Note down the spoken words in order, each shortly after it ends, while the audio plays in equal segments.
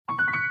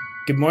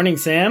Good morning,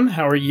 Sam.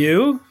 How are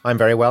you? I'm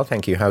very well,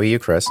 thank you. How are you,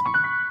 Chris?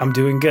 I'm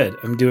doing good.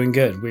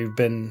 We've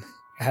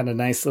had a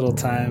nice little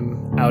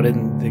time out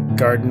in the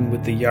garden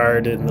with the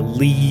yard and the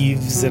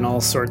leaves and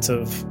all sorts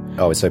of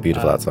Oh, it's so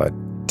beautiful outside.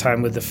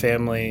 time with the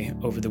family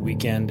over the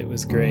weekend. It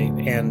was great.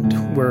 And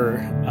we're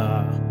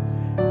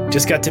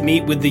just got to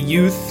meet with the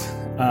youth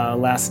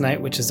last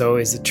night, which is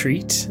always a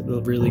treat.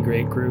 A really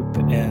great group.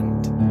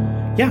 And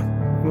yeah,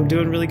 I'm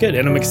doing really good.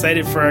 And I'm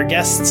excited for our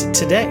guests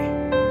today.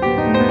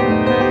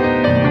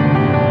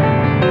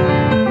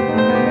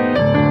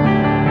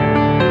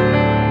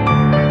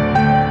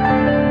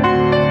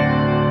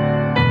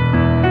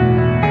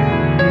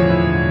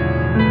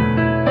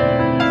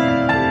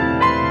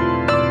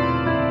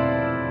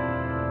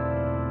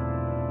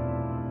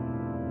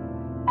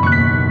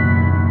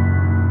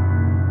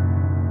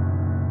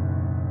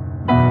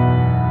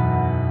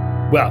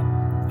 Well,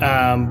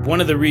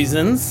 one of the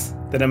reasons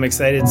that I'm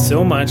excited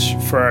so much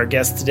for our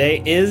guest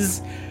today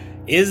is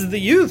the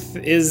youth.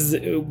 Is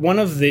one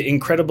of the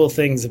incredible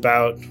things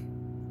about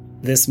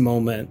this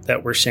moment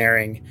that we're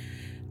sharing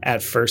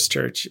at First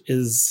Church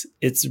is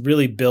it's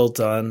really built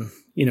on,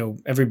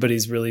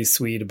 everybody's really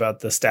sweet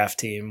about the staff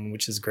team,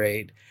 which is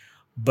great.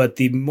 But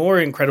the more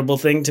incredible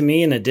thing to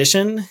me, in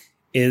addition,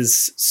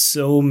 is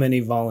so many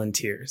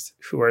volunteers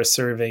who are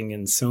serving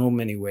in so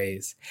many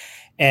ways.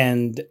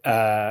 And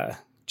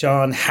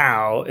John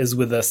Howe is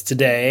with us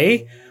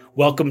today.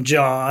 Welcome,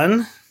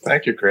 John.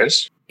 Thank you,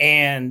 Chris.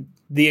 And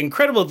the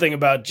incredible thing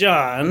about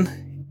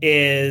John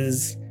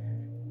is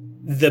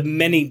the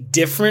many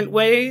different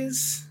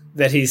ways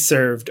that he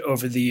served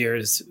over the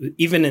years.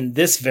 Even in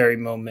this very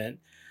moment,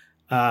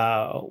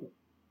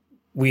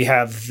 we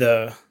have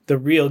the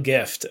real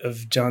gift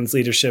of John's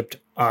leadership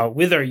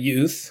with our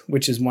youth,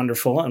 which is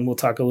wonderful, and we'll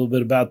talk a little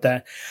bit about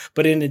that.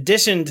 But in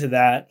addition to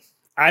that,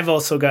 I've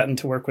also gotten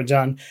to work with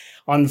John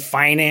on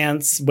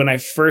finance. When I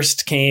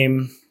first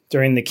came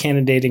during the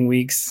candidating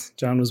weeks,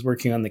 John was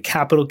working on the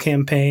capital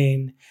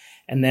campaign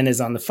and then is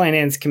on the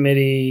finance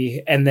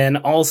committee, and then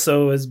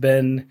also has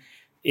been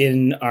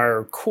in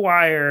our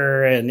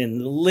choir and in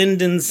the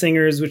Linden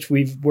Singers, which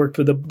we've worked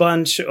with a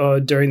bunch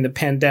during the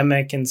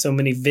pandemic, and so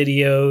many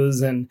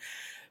videos and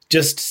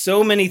just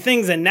so many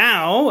things. And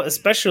now,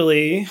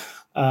 especially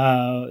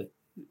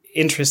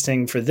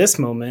interesting for this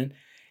moment,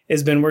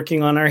 has been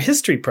working on our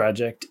history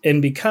project.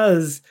 And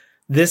because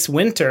this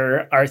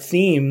winter, our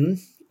theme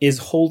is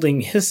holding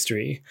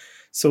history,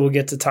 so we'll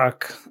get to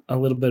talk a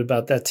little bit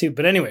about that too.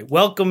 But anyway,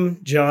 welcome,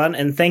 John,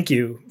 and thank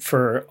you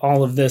for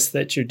all of this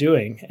that you're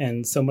doing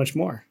and so much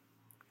more.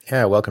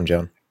 Yeah, welcome,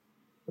 John.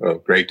 Well,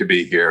 great to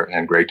be here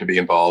and great to be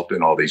involved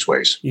in all these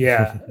ways.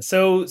 Yeah.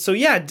 So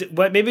yeah,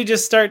 maybe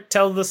just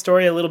tell the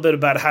story a little bit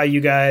about how you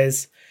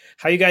guys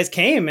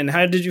came and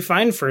how did you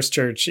find First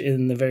Church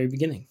in the very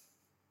beginning?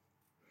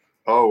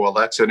 Oh, well,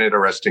 that's an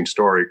interesting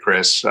story,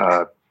 Chris.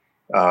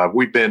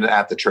 We've been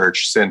at the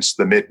church since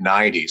the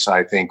mid-'90s.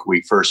 I think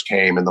we first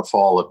came in the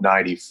fall of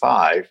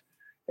 '95.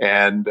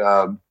 And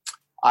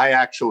I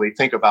actually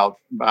think about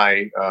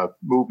my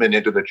movement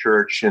into the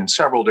church in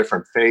several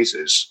different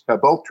phases.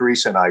 Both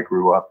Teresa and I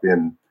grew up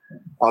in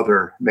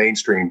other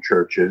mainstream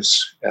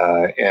churches.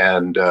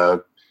 And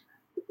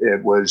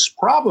it was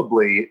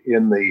probably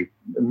in the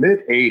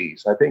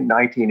mid-'80s, I think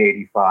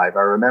 1985.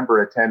 I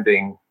remember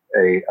attending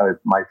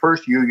my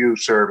first UU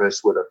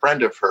service with a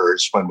friend of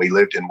hers when we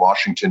lived in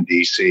Washington,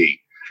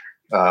 D.C.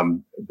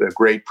 The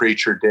great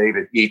preacher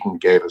David Eaton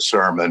gave a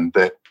sermon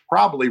that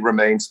probably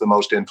remains the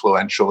most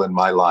influential in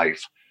my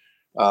life.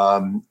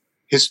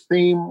 His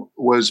theme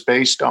was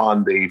based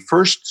on the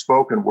first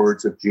spoken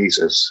words of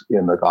Jesus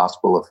in the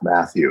Gospel of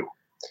Matthew.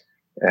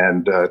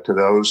 And to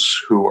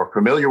those who are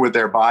familiar with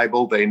their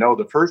Bible, they know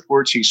the first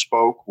words he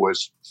spoke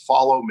was,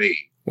 "Follow me."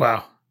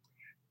 Wow.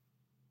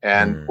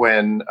 And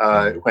when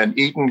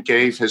Eaton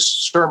gave his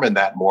sermon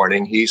that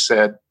morning, he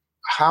said,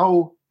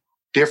 how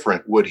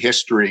different would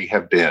history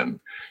have been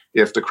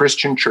if the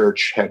Christian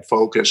church had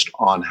focused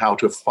on how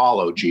to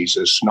follow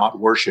Jesus, not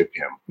worship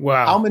him?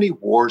 Wow. How many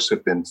wars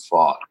have been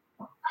fought?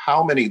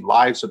 How many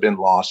lives have been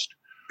lost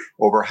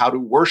over how to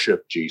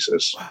worship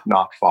Jesus,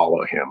 not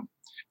follow him?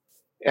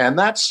 And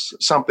that's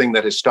something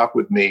that has stuck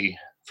with me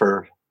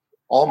for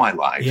all my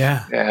life.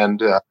 Yeah.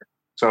 And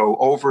so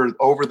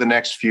over the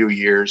next few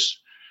years,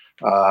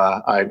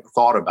 I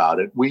thought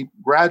about it. We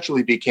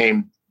gradually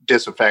became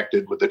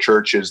disaffected with the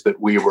churches that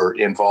we were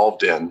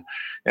involved in.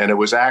 And it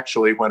was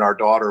actually when our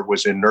daughter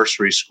was in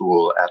nursery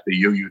school at the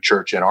UU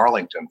Church in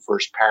Arlington,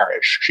 First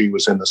Parish. She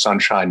was in the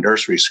Sunshine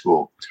Nursery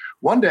School.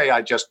 One day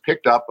I just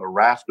picked up a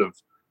raft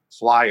of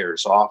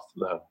flyers off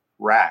the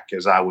rack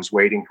as I was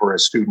waiting for a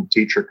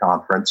student-teacher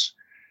conference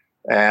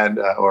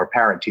or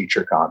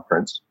parent-teacher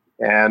conference.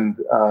 And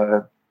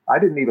I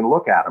didn't even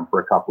look at them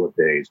for a couple of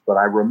days, but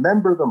I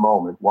remember the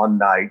moment one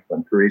night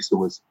when Teresa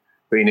was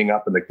cleaning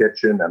up in the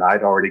kitchen and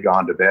I'd already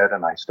gone to bed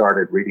and I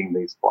started reading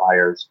these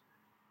flyers.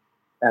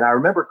 And I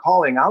remember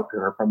calling out to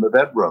her from the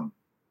bedroom,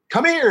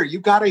 "Come here, you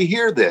got to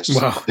hear this.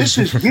 Wow. This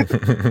is you."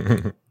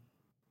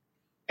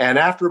 And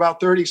after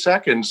about 30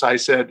 seconds, I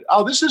said,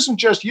 "Oh, this isn't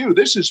just you.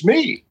 This is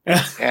me."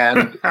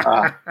 And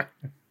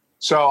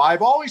so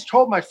I've always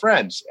told my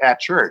friends at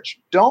church,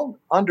 don't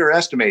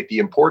underestimate the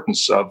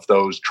importance of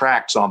those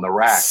tracks on the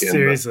rack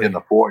in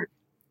the foyer.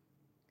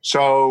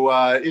 So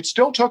it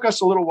still took us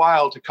a little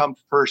while to come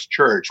to First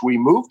Church. We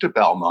moved to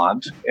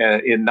Belmont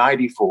in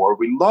 94.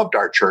 We loved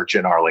our church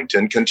in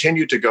Arlington,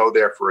 continued to go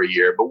there for a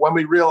year. But when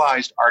we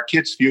realized our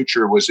kids'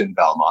 future was in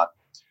Belmont,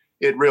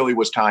 it really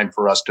was time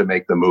for us to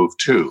make the move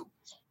too.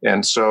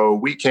 And so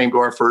we came to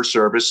our first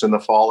service in the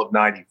fall of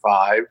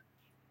 95.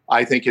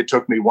 I think it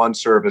took me one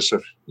service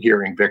of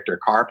hearing Victor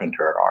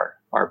Carpenter,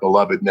 our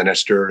beloved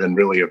minister and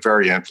really a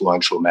very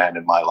influential man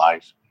in my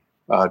life,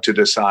 to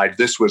decide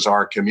this was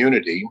our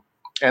community.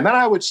 And then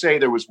I would say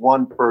there was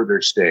one further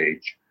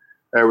stage.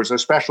 There was a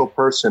special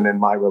person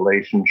in my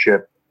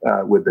relationship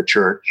with the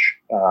church,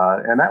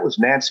 and that was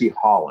Nancy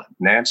Holland.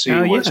 Nancy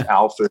was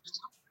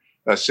Alpha's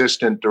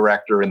assistant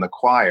director in the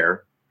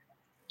choir.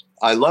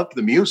 I loved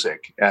the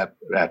music at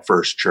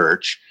First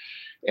Church.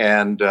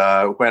 And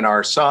when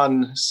our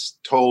son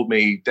told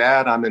me,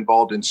 "Dad, I'm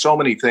involved in so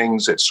many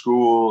things at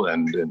school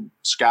and in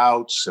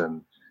scouts,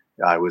 and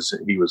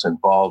he was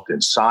involved in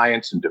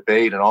science and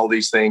debate and all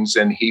these things.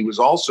 And he was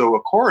also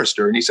a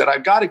chorister." And he said,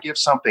 "I've got to give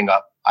something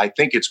up. I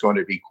think it's going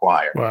to be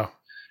choir." Wow.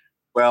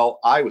 Well,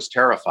 I was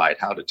terrified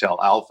how to tell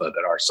Alpha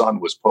that our son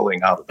was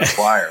pulling out of the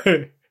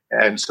choir.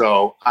 And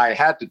so I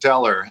had to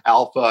tell her,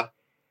 "Alpha,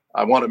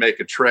 I want to make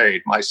a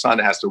trade. My son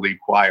has to lead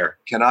choir.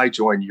 Can I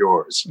join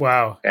yours?"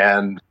 Wow.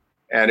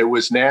 And it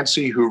was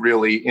Nancy who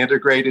really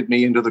integrated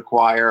me into the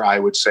choir. I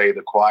would say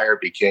the choir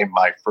became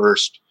my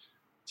first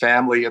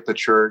family at the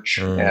church.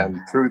 And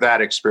through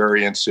that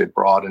experience, it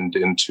broadened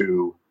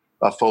into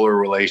a fuller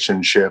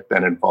relationship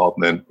and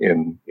involvement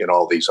in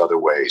all these other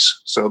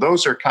ways. So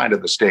those are kind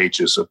of the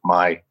stages of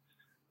my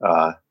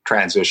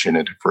transition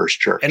into First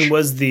Church. And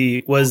was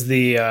the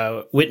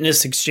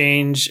witness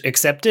exchange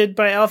accepted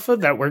by Alpha?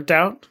 That worked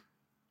out?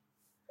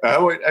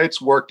 Oh,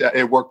 it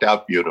worked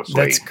out beautifully.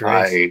 That's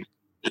great.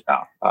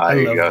 I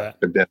love that.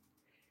 Have been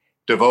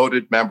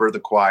devoted member of the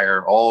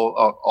choir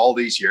all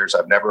these years.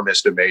 I've never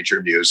missed a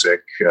major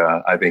music.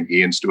 I think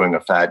Ian's doing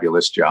a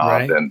fabulous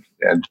job, right.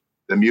 and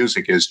the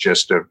music is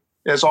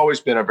has always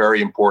been a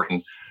very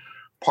important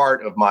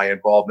part of my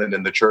involvement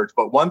in the church.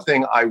 But one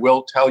thing I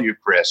will tell you,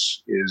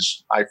 Chris,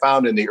 is I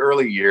found in the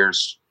early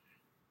years,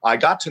 I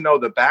got to know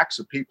the backs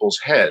of people's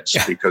heads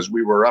because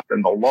we were up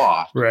in the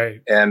loft.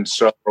 Right. And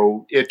so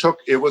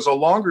it was a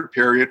longer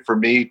period for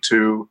me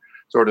to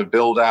sort of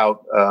build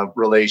out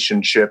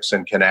relationships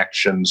and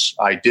connections.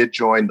 I did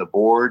join the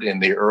board in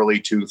the early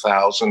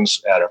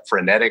 2000s at a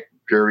frenetic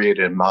period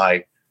in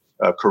my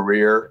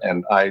career.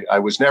 And I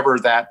was never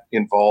that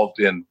involved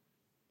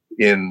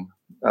in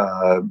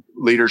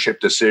leadership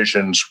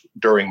decisions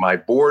during my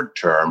board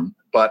term,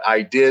 but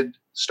I did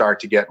start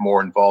to get more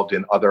involved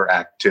in other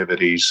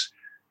activities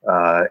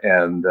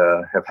and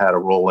have had a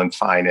role in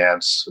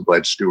finance,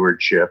 led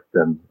stewardship,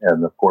 and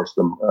of course,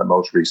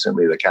 most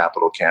recently, the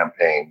capital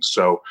campaign.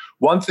 So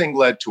one thing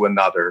led to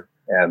another,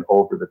 and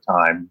over the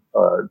time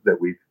that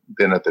we've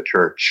been at the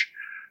church,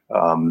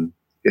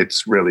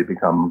 it's really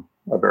become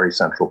a very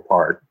central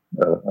part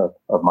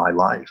of my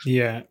life.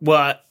 Yeah.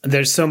 Well,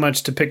 there's so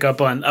much to pick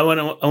up on. I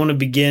want to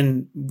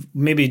begin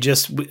maybe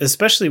just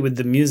especially with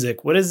the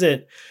music. What is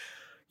it?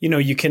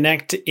 You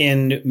connect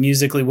in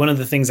musically. One of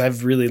the things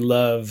I've really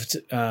loved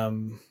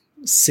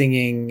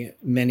singing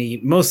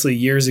mostly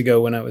years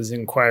ago when I was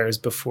in choirs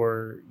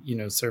before,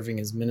 serving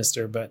as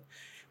minister. But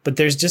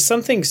there's just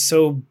something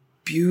so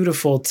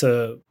beautiful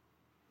to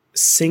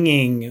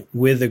singing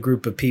with a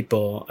group of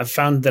people. I've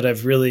found that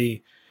I've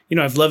really,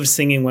 I've loved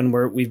singing when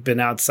we've been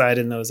outside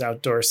in those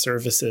outdoor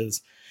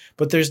services.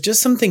 But there's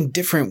just something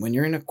different when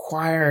you're in a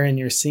choir and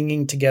you're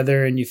singing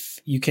together and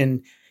you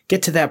can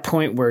get to that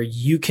point where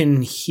you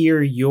can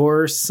hear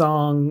your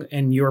song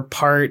and your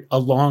part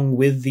along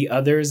with the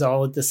others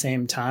all at the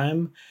same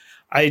time.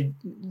 I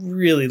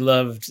really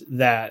loved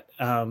that.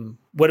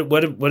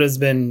 What has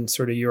been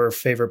sort of your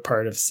favorite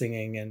part of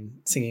singing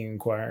in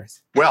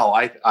choirs? Well,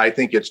 I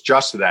think it's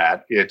just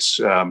that. It's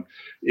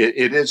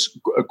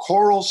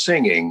choral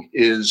singing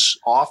is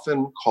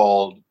often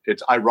called,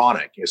 it's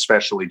ironic,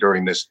 especially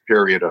during this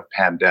period of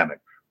pandemic.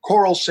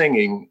 Choral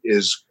singing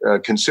is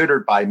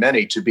considered by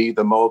many to be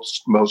the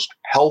most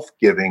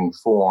health-giving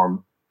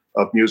form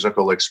of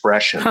musical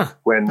expression. I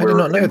did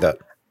not know that.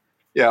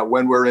 Yeah,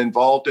 when we're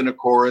involved in a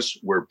chorus,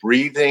 we're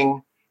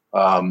breathing.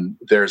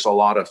 There's a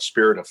lot of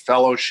spirit of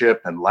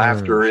fellowship and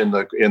laughter in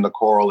the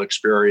choral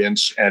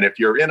experience. And if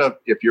you're in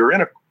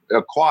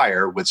a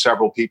choir with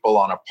several people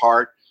on a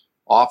part,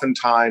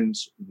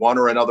 oftentimes one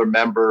or another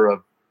member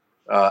of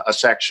a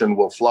section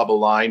will flub a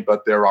line,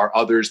 but there are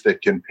others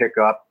that can pick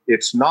up.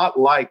 It's not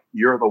like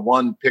you're the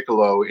one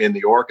piccolo in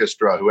the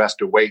orchestra who has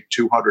to wait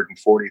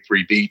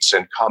 243 beats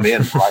and come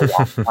in right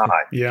on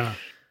time. Yeah.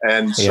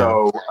 And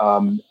so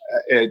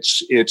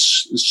it's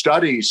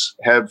studies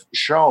have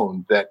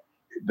shown that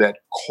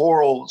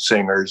choral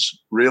singers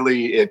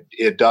really, it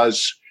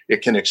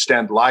can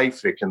extend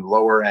life. It can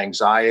lower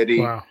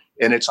anxiety. Wow.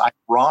 And it's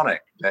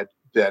ironic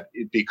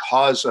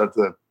because of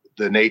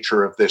the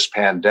nature of this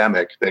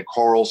pandemic, that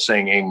choral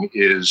singing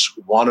is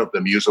one of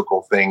the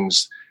musical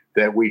things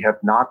that we have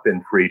not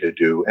been free to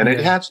do. And it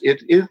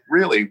is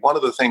really one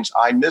of the things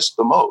I miss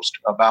the most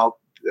about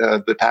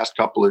the past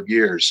couple of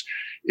years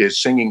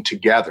is singing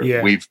together.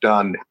 Yeah. We've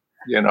done,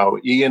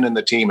 Ian and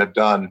the team have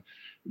done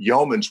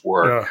yeoman's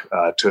work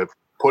to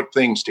put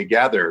things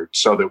together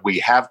so that we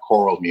have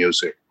choral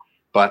music.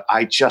 But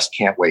I just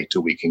can't wait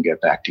till we can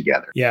get back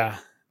together. Yeah,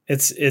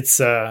 it's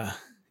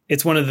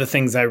one of the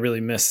things I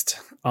really missed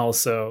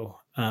also.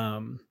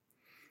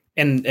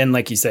 And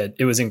like you said,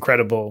 it was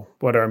incredible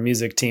what our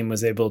music team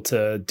was able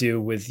to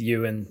do with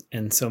you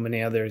and so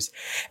many others.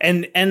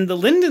 And the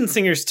Linden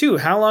Singers too.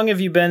 How long have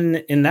you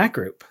been in that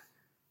group?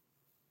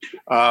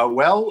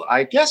 Well,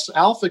 I guess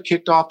Alpha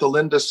kicked off the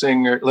Linden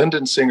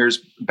Singers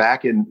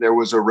back in. There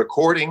was a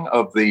recording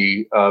of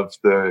the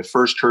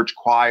First Church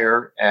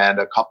Choir and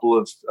a couple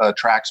of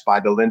tracks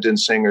by the Linden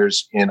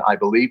Singers in, I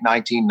believe,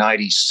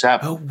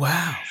 1997. Oh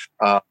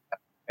wow!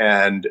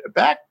 And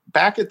back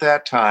at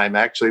that time,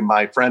 actually,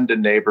 my friend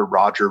and neighbor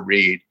Roger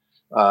Reed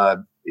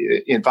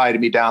invited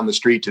me down the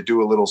street to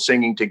do a little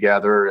singing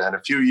together. And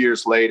a few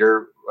years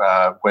later,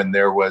 when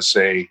there was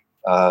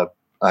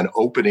an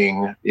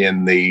opening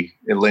in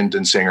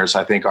Linden Singers,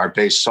 I think our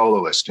bass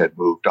soloist had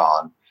moved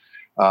on.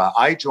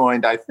 I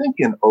joined, I think,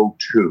 in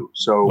 2002.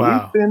 So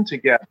We've been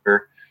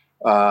together.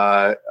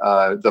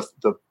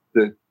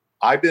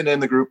 I've been in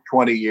the group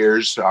 20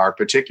 years. Our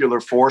particular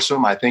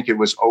foursome, I think it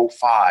was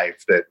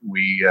 2005 that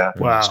we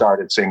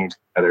started singing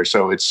together.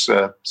 So it's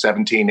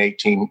 17,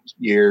 18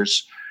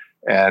 years,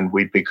 and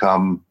we've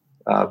become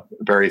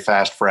very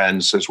fast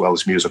friends as well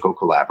as musical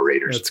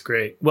collaborators. That's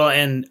great. Well,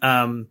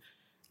 and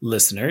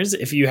listeners,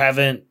 if you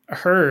haven't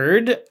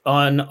heard,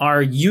 on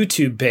our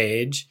YouTube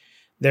page,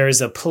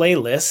 there's a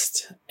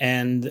playlist,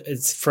 and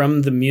it's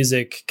from the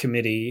music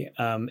committee.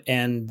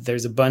 And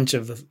there's a bunch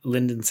of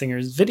Linden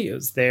Singers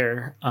videos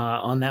there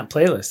on that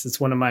playlist. It's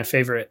one of my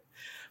favorite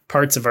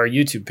parts of our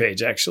YouTube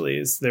page, actually,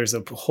 is there's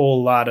a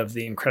whole lot of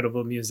the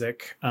incredible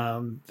music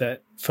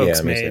that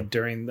folks made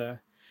during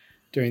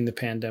the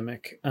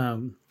pandemic.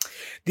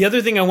 The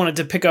other thing I wanted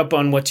to pick up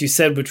on what you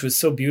said, which was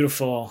so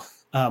beautiful,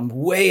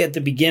 way at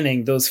the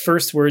beginning, those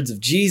first words of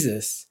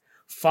Jesus,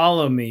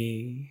 follow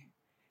me.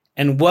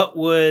 And what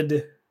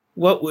would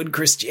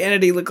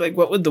Christianity look like?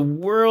 What would the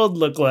world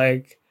look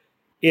like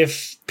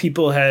if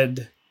people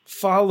had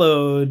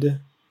followed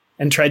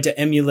and tried to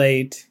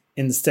emulate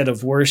instead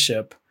of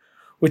worship?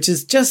 Which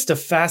is just a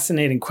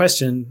fascinating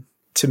question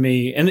to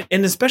me. And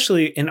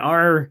especially in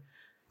our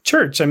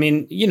church. I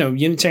mean,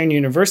 Unitarian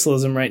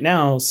Universalism right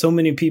now, so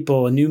many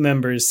people, new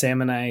members,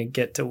 Sam and I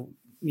get to,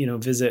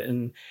 visit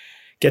and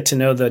get to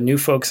know the new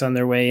folks on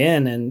their way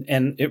in.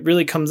 And it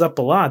really comes up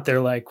a lot. They're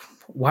like,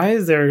 why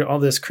is there all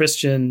this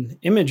Christian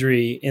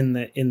imagery in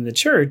the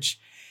church?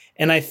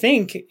 And I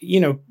think,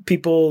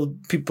 people,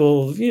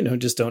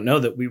 just don't know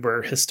that we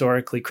were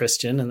historically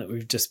Christian and that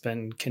we've just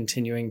been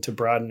continuing to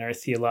broaden our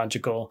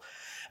theological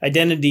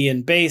identity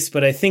and base.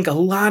 But I think a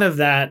lot of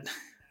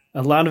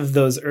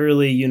those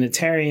early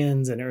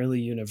Unitarians and early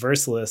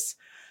Universalists,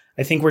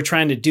 I think we're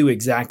trying to do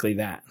exactly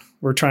that.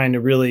 We're trying to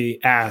really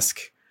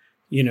ask,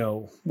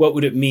 what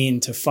would it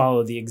mean to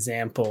follow the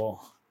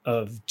example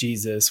of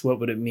Jesus? What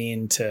would it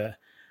mean to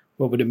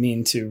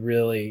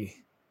really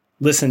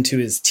listen to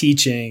his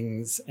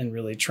teachings and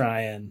really try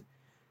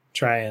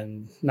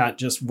and not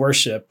just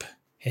worship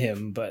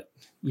him, but,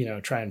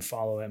 try and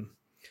follow him?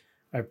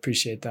 I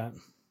appreciate that.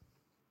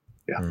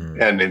 Yeah.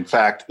 And in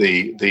fact,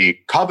 the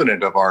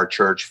covenant of our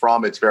church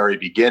from its very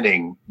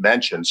beginning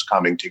mentions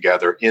coming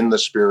together in the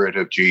spirit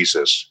of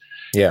Jesus.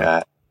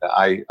 Yeah.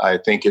 I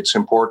think it's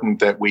important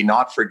that we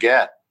not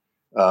forget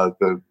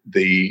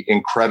the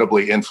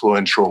incredibly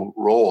influential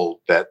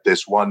role that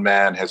this one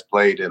man has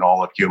played in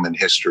all of human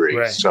history.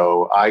 Right.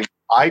 So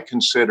I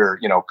consider,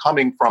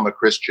 coming from a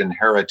Christian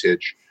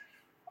heritage,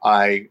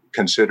 I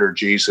consider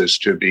Jesus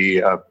to be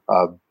a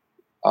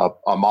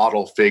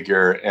model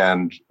figure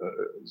and,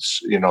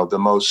 the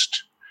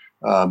most,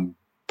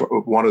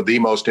 one of the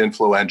most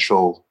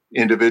influential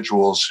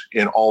individuals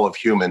in all of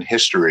human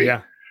history.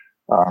 Yeah.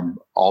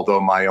 Although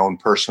my own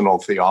personal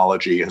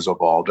theology has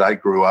evolved. I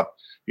grew up,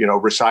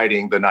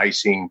 reciting the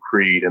Nicene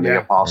Creed and the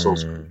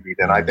Apostles' Creed.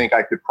 And I think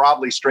I could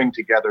probably string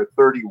together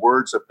 30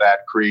 words of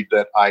that creed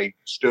that I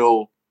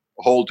still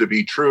hold to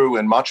be true.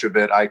 And much of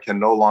it I can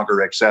no longer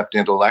accept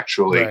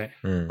intellectually.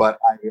 Right. But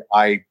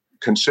I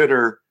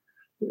consider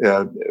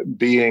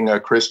being a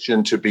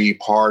Christian to be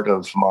part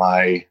of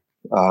my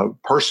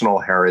personal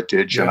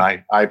heritage. Yeah.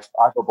 And I've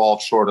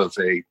evolved sort of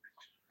a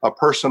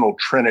personal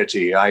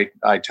trinity. I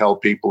tell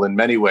people in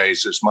many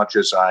ways, as much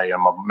as I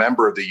am a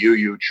member of the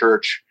UU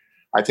Church,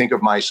 I think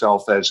of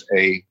myself as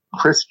a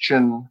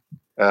Christian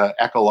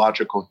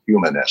ecological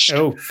humanist.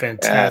 Oh,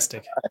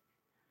 fantastic.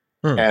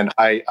 And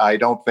I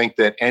don't think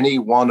that any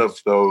one of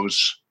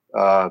those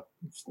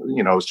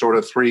sort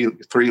of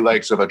three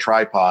legs of a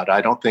tripod.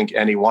 I don't think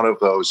any one of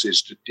those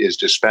is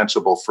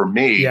dispensable for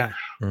me. Yeah.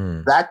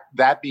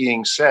 That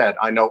being said,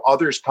 I know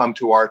others come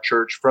to our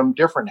church from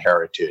different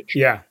heritage.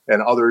 Yeah.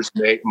 And others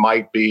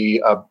might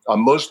be a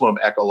Muslim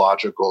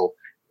ecological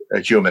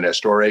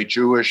humanist or a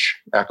Jewish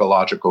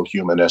ecological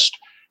humanist.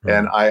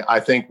 And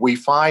I think we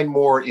find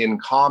more in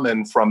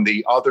common from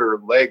the other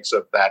legs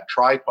of that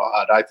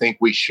tripod. I think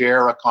we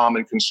share a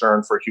common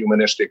concern for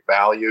humanistic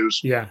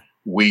values. Yeah.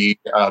 We,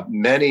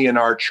 many in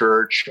our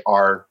church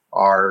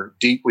are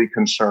deeply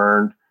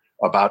concerned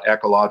about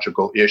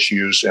ecological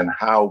issues and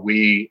how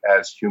we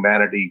as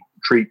humanity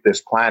treat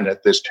this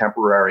planet, this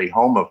temporary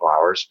home of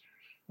ours.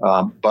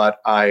 But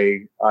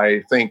I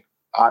think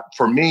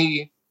for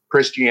me,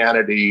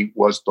 Christianity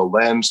was the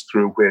lens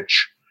through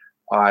which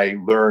I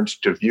learned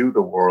to view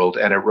the world,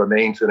 and it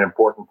remains an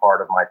important part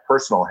of my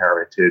personal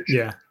heritage.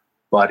 Yeah.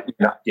 But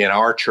in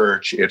our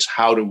church, it's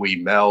how do we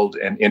meld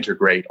and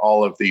integrate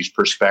all of these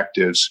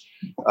perspectives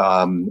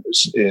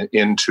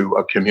into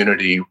a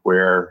community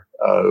where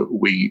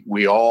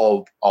we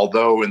all,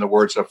 although in the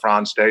words of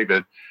Franz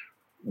David,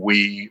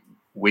 we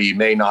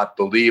may not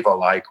believe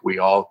alike, we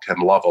all can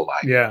love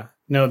alike. Yeah.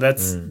 No,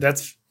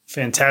 that's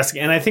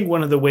fantastic. And I think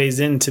one of the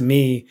ways in to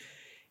me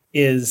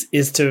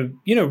is to,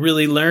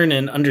 really learn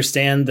and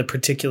understand the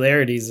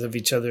particularities of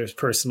each other's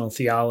personal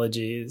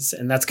theologies.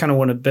 And that's kind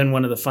of been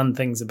one of the fun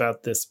things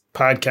about this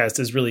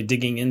podcast, is really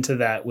digging into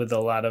that with a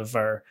lot of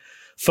our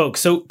folks.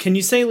 So can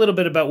you say a little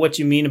bit about what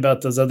you mean about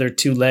those other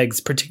two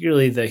legs,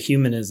 particularly the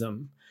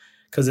humanism?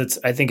 Because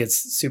I think it's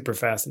super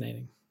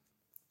fascinating.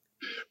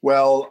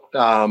 Well,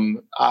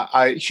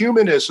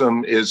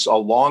 humanism is a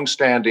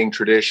long-standing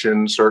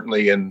tradition,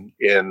 certainly in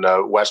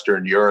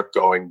Western Europe,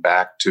 going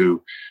back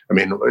to,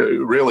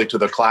 really to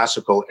the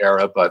classical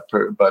era, but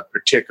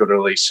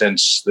particularly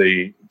since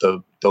the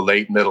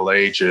late Middle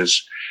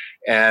Ages.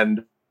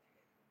 And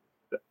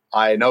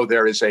I know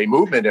there is a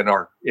movement in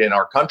our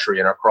country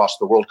and across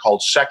the world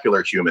called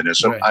secular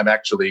humanism. Right. I'm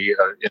actually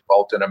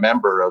involved and a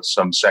member of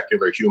some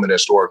secular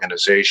humanist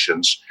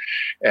organizations,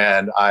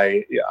 and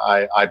I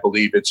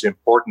believe it's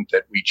important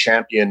that we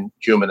champion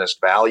humanist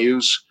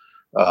values,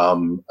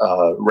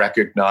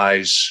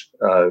 recognize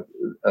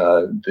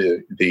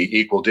the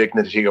equal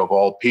dignity of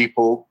all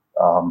people,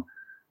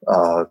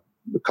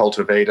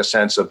 cultivate a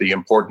sense of the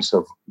importance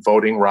of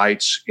voting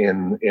rights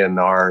in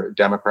our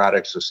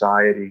democratic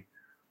society.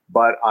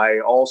 But I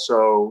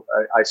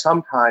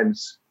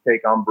sometimes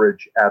take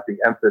umbrage at the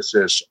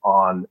emphasis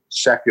on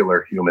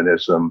secular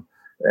humanism,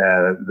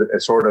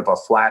 sort of a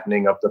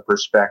flattening of the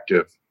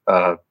perspective.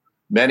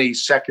 Many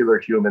secular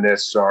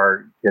humanists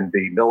can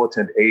be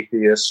militant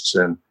atheists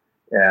and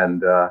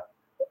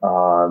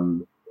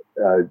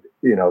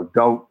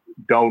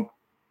don't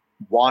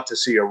want to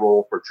see a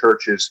role for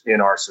churches in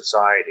our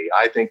society.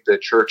 I think that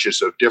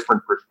churches of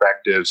different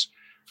perspectives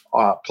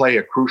play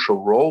a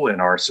crucial role in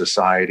our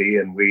society,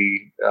 and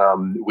we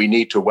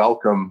need to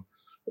welcome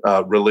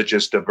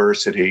religious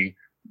diversity,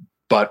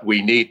 but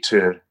we need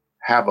to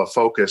have a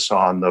focus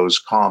on those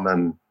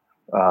common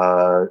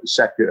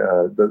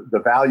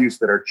the values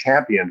that are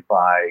championed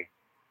by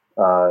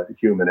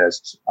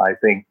humanists. I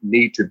think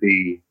need to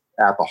be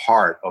at the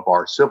heart of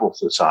our civil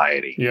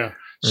society. Yeah.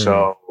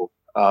 So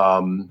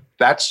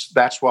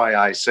that's why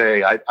I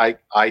say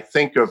I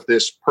think of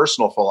this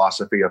personal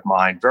philosophy of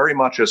mine very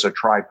much as a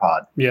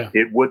tripod. Yeah.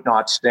 It would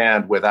not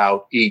stand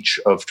without each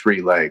of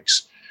three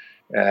legs.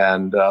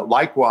 And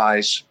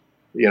likewise,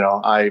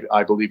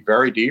 I believe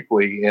very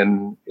deeply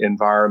in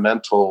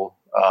environmental,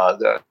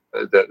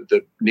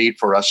 the need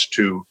for us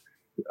to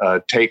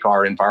take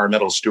our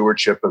environmental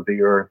stewardship of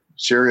the earth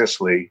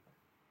seriously.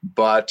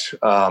 But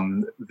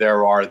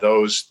there are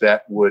those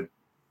that would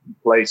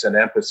place an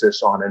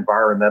emphasis on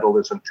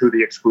environmentalism to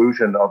the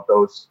exclusion of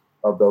those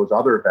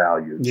other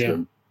values. Yeah.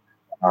 And,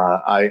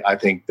 I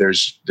think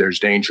there's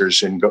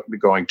dangers in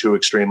going too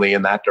extremely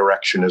in that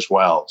direction as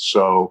well.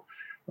 So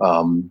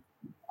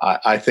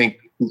I think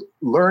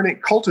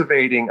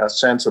cultivating a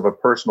sense of a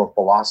personal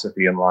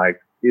philosophy in life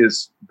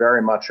is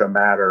very much a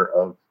matter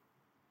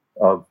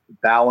of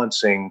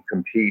balancing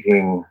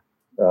competing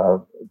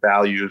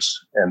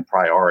values and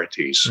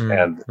priorities.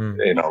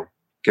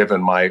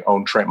 Given my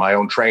own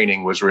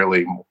training was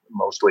really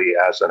mostly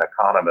as an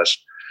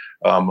economist,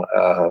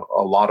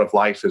 a lot of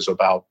life is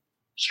about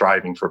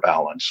striving for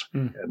balance.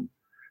 And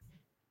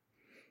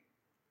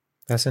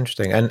that's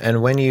interesting. And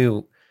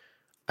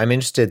I'm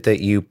interested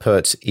that you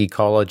put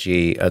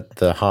ecology at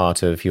the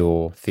heart of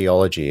your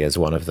theology as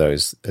one of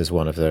those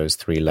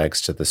three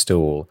legs to the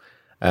stool.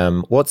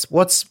 What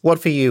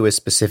for you is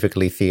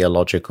specifically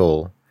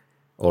theological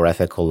or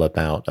ethical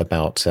about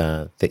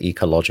the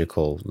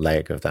ecological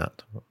leg of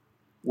that?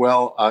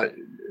 Well,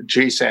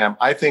 Sam,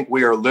 I think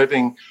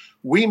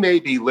we may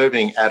be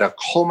living at a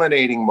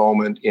culminating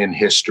moment in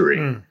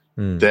history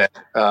that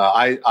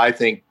I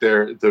think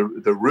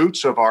the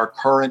roots of our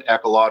current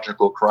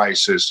ecological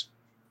crisis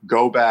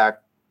go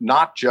back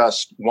not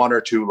just one or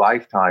two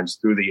lifetimes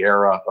through the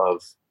era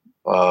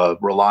of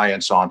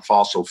reliance on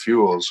fossil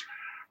fuels,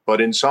 but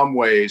in some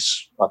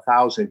ways,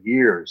 1,000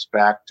 years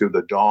back to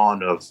the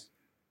dawn of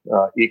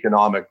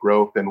economic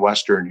growth in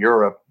Western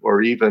Europe,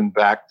 or even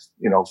back,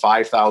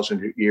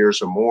 5,000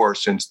 years or more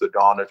since the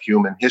dawn of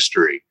human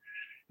history.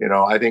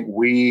 I think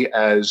we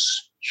as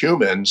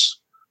humans,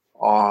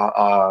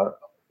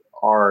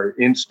 our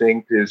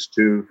instinct is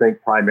to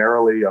think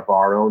primarily of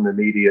our own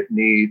immediate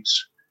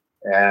needs,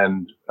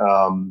 and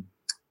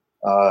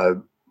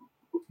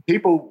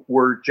people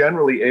were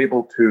generally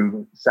able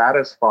to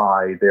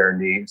satisfy their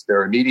needs,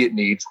 their immediate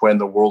needs, when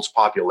the world's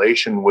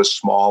population was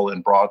small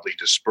and broadly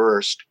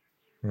dispersed,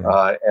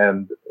 but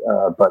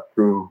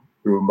through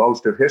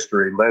most of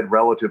history led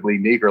relatively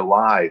meager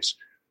lives.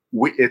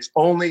 It's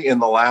only in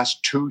the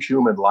last 2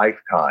 human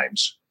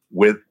lifetimes,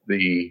 with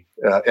the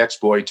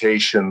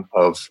exploitation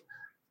of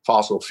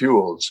fossil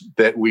fuels,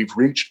 that we've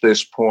reached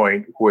this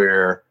point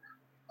where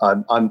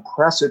an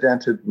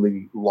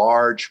unprecedentedly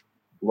large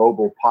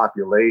global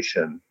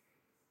population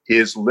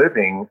is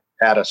living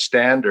at a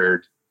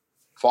standard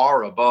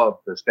far above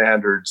the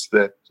standards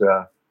that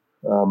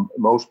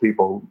most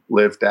people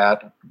lived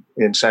at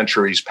in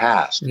centuries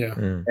past. Yeah.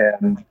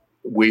 And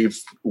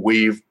we've,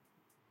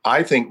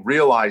 I think,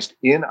 realized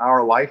in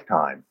our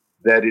lifetime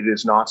that it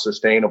is not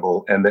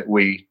sustainable and that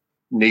we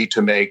need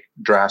to make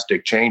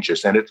drastic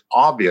changes. And it's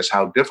obvious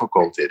how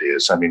difficult it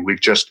is. I mean,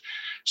 we've just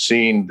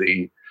seen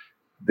the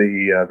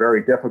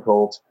very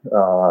difficult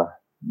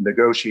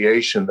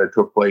negotiation that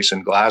took place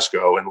in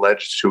Glasgow and led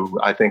to,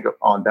 I think,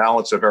 on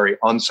balance, a very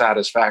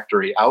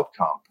unsatisfactory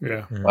outcome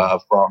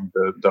from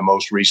the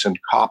most recent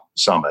COP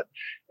summit.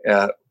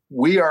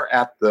 We are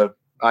at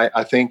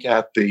I think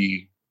at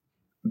the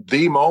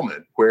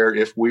moment where,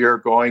 if we are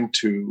going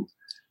to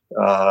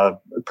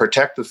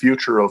protect the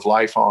future of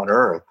life on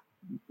Earth,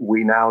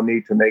 we now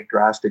need to make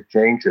drastic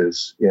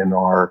changes in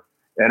our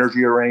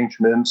energy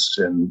arrangements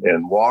and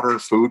water,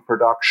 food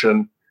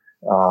production.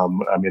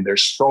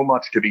 There's so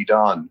much to be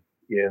done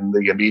in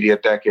the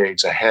immediate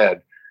decades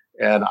ahead.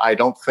 And I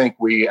don't think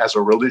we as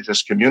a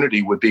religious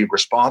community would be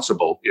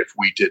responsible if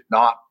we did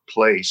not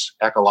place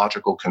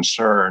ecological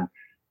concern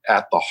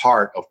at the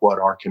heart of what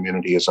our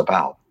community is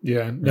about.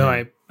 Yeah, no,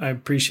 I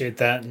appreciate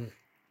that. And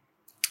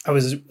I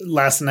was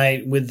last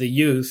night with the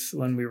youth,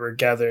 when we were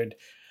gathered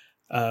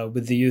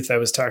with the youth, I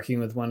was talking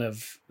with one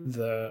of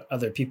the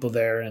other people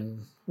there,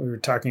 and we were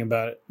talking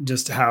about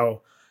just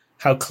how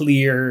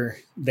clear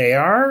they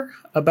are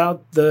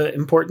about the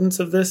importance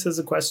of this as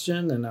a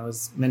question. And I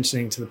was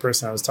mentioning to the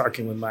person I was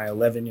talking with, my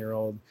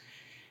 11-year-old,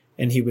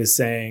 and he was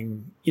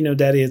saying,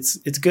 Daddy, it's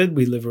good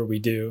we live where we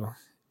do.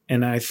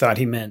 And I thought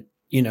he meant,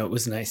 it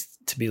was nice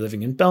to be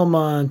living in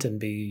Belmont and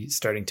be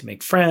starting to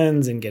make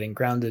friends and getting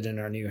grounded in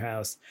our new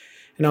house.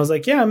 And I was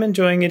like, yeah, I'm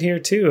enjoying it here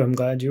too. I'm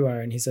glad you are.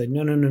 And he said,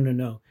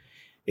 no.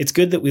 It's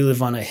good that we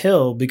live on a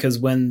hill, because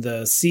when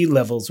the sea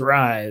levels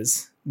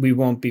rise, we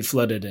won't be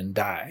flooded and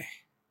die.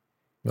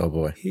 Oh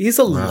boy. He's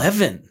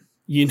 11,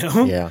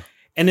 wow. Yeah.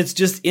 And it's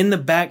just in the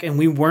back, and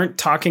we weren't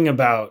talking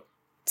about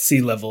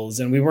sea levels,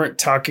 and we weren't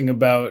talking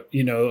about,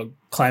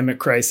 climate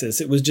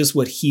crisis. It was just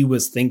what he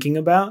was thinking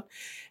about.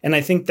 And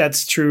I think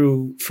that's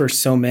true for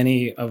so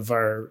many of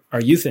our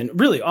youth, and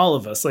really all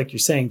of us. Like you're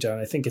saying, John,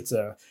 I think it's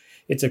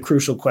a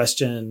crucial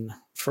question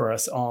for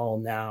us all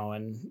now.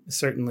 And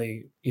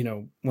certainly,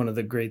 one of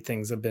the great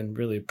things I've been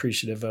really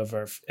appreciative of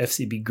our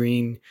FCB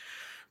Green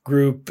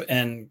group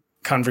and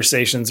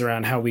conversations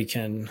around how we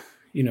can,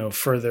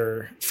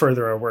 further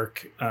our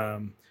work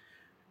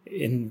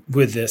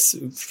with this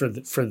for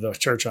the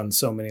church on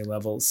so many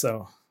levels.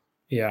 So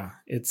yeah,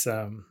 it's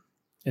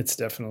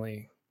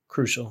definitely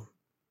crucial.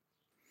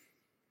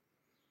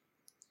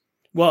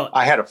 Well,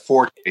 I had a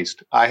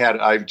foretaste.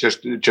 I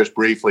just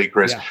briefly,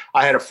 Chris, yeah.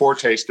 I had a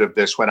foretaste of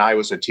this when I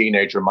was a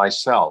teenager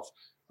myself.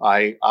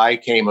 I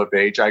came of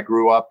age. I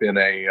grew up in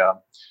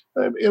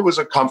it was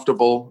a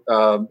comfortable,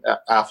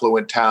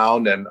 affluent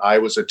town, and I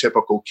was a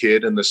typical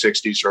kid in the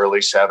 60s, early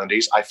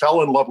 70s. I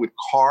fell in love with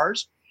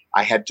cars.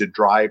 I had to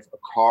drive a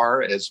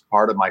car as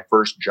part of my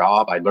first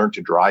job. I learned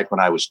to drive when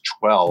I was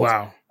 12.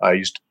 Wow. I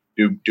used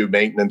to do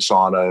maintenance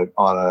on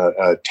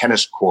a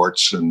tennis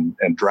courts and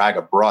drag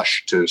a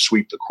brush to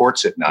sweep the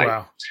courts at night.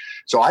 Wow.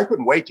 So I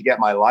couldn't wait to get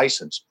my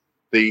license.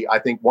 I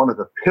think one of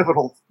the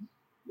pivotal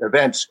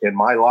events in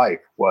my life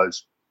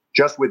was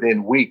just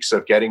within weeks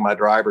of getting my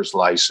driver's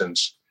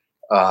license.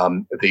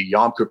 The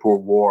Yom Kippur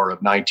War of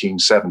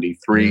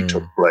 1973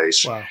 took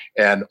place. Wow.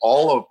 And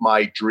all of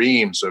my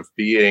dreams of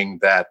being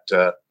that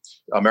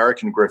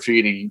American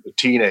Graffiti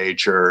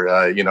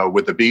teenager,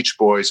 with the Beach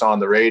Boys on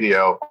the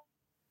radio,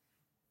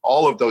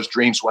 all of those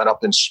dreams went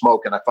up in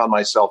smoke, and I found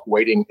myself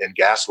waiting in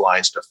gas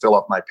lines to fill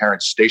up my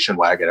parents' station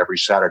wagon every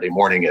Saturday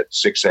morning at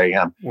 6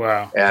 a.m.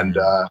 Wow. And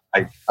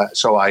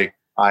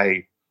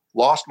I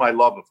lost my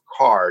love of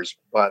cars,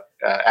 but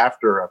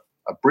after a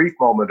brief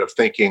moment of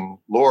thinking,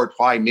 Lord,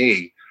 why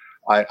me?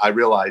 I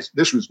realized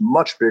this was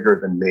much bigger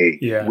than me.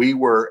 Yeah. We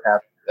were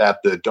at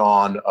the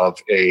dawn of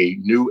a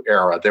new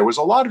era. There was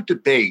a lot of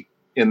debate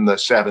in the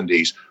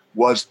 70s.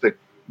 Was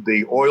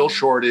the oil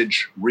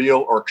shortage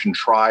real or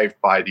contrived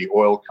by the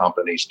oil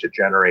companies to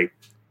generate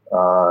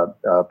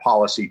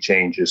policy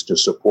changes to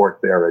support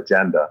their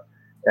agenda.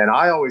 And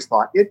I always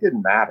thought it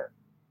didn't matter.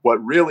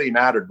 What really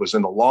mattered was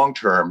in the long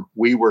term,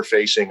 we were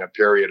facing a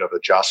period of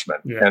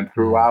adjustment. Yeah. And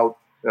throughout,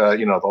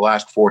 the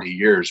last 40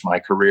 years, my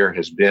career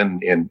has been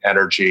in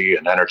energy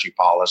and energy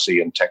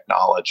policy and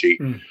technology.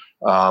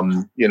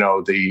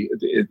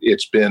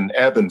 It's been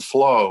ebb and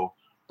flow,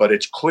 but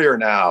it's clear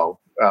now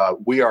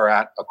we are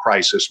at a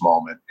crisis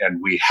moment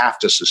and we have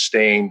to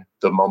sustain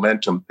the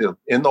momentum.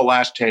 In the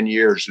last 10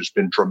 years, there's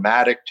been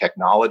dramatic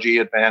technology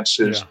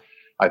advances. Yeah.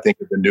 I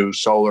think of the new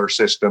solar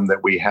system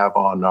that we have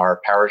on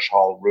our parish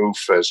hall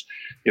roof as,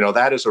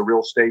 that is a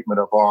real statement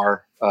of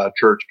our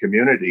church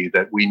community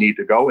that we need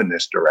to go in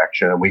this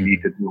direction and we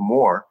need to do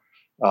more.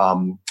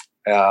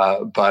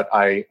 But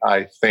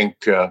I think,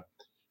 for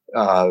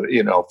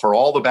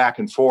all the back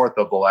and forth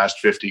of the last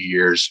 50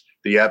 years,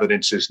 the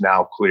evidence is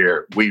now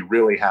clear. We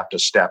really have to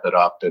step it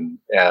up.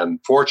 And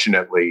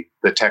fortunately,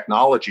 the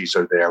technologies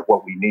are there.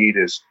 What we need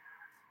is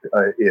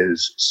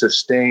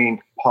sustained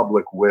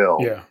public will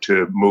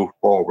to move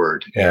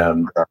forward. Yeah.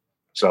 And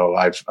so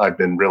I've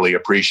been really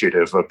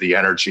appreciative of the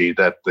energy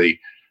that the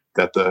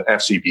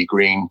FCB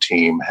Green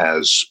team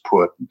has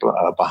put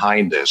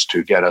behind this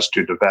to get us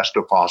to divest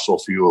of fossil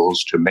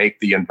fuels, to make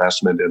the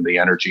investment in the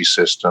energy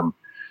system,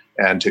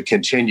 and to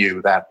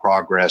continue that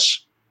progress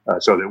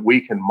so that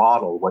we can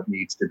model what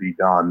needs to be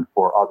done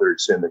for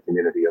others in the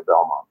community of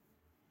Belmont.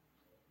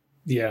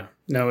 Yeah,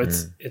 no,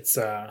 it's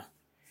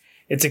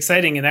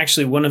exciting. And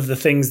actually, one of the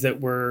things that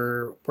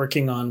we're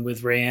working on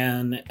with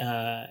Rayanne,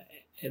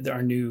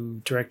 our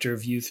new director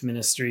of youth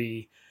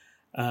ministry,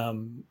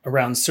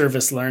 around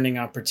service learning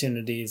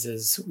opportunities,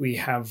 is we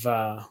have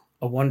the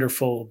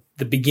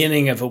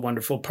beginning of a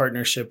wonderful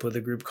partnership with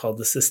a group called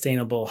the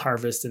Sustainable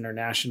Harvest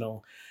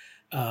International.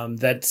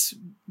 That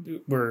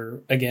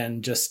we're,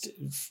 again, just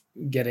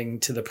getting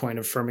to the point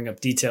of firming up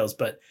details,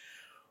 but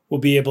we'll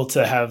be able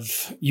to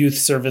have youth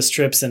service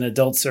trips and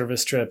adult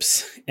service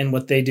trips. And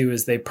what they do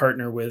is they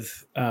partner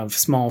with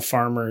small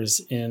farmers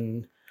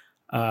in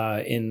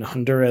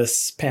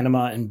Honduras,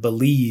 Panama, and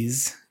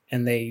Belize,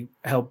 and they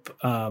help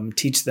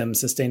teach them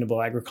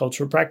sustainable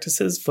agricultural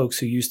practices. Folks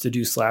who used to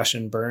do slash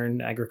and burn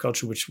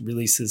agriculture, which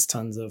releases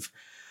tons of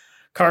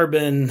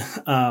carbon,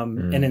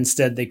 and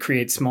instead they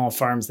create small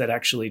farms that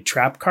actually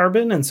trap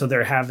carbon. And so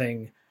they're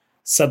having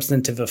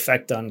substantive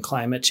effect on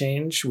climate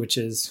change, which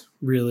is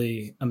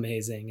really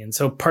amazing. And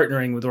so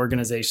partnering with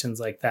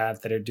organizations like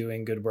that are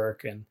doing good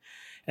work and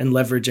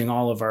leveraging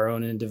all of our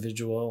own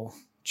individual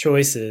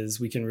choices,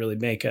 we can really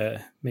make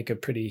a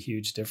pretty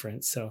huge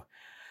difference. So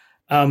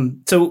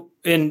along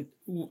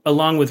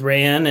with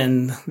Rayanne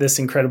and this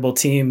incredible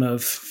team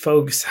of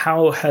folks,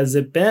 how has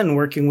it been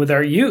working with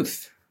our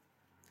youth?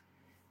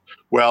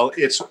 Well,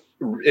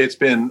 it's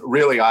been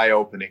really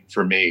eye-opening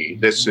for me.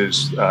 This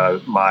is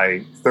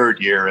my third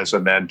year as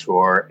a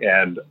mentor,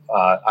 and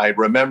I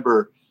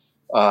remember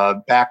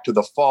back to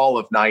the fall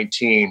of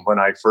 19 when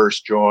I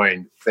first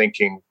joined,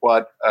 thinking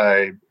what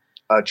a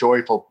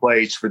joyful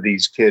place for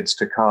these kids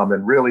to come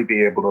and really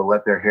be able to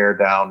let their hair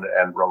down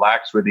and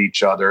relax with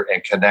each other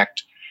and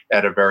connect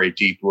at a very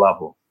deep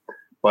level.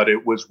 But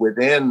it was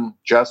within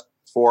just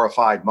 4 or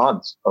 5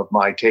 months of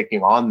my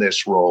taking on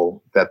this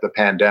role that the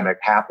pandemic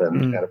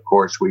happened. And of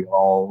course, we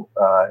all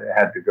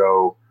had to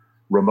go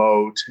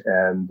remote.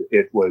 And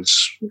it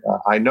was,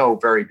 I know,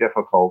 very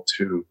difficult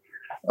to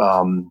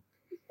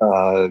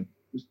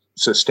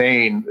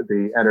sustain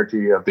the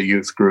energy of the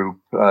youth group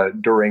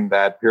during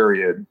that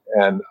period.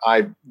 And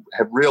I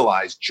have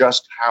realized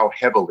just how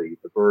heavily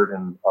the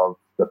burden of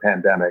the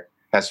pandemic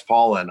has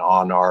fallen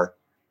on our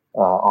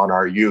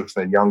youth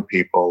and young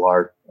people,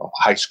 our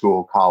high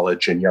school,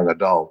 college, and young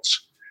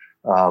adults.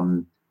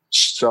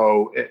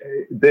 So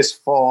this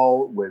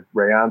fall, with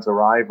Rayanne's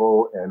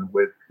arrival and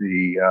with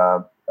the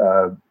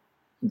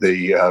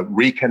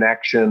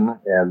reconnection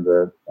and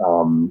the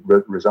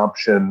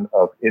resumption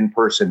of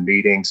in-person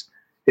meetings,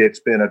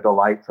 it's been a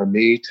delight for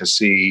me to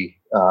see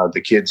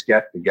the kids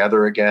get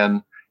together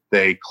again.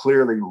 They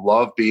clearly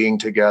love being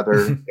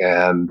together,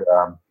 and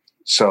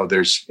so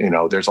there's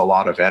a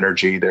lot of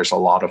energy. There's a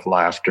lot of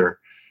laughter.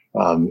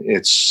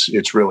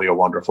 It's really a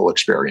wonderful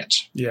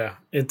experience. Yeah,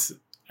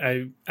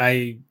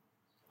 I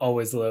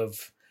always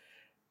love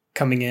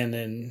coming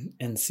in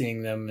and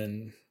seeing them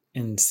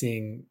and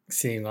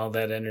seeing all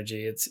that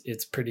energy.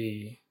 It's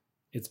pretty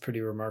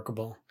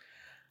remarkable.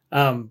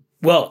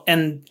 Well,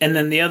 and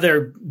then the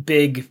other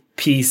big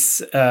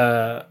piece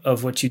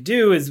of what you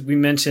do is, we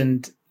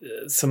mentioned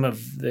some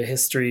of the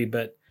history,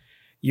 but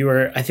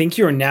I think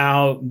you are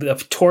now, the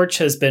torch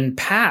has been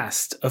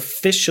passed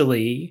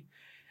officially.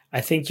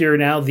 I think you're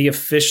now the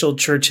official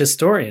church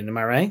historian. Am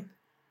I right?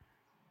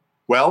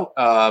 Well,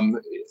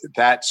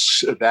 that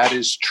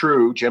is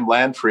true. Jim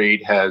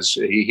Landfried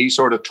he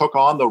sort of took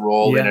on the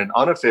role in an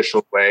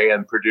unofficial way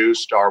and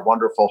produced our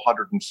wonderful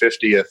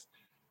 150th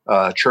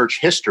church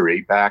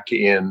history back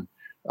in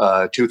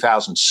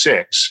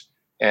 2006.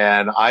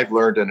 And I've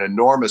learned an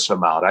enormous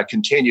amount. I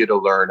continue to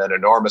learn an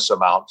enormous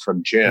amount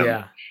from Jim.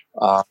 Yeah.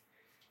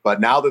 But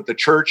now that the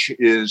church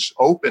is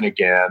open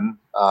again,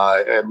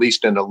 at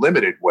least in a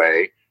limited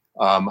way,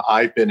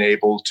 I've been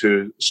able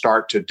to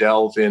start to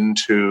delve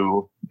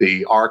into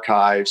the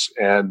archives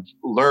and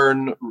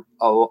learn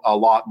a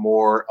lot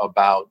more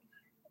about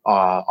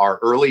our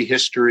early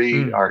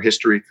history, our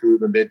history through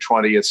the mid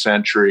 20th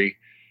century.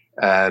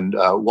 And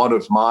one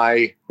of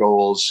my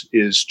goals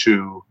is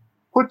to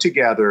put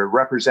together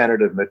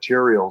representative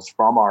materials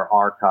from our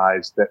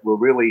archives that will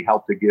really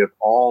help to give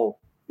all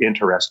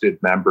interested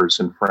members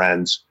and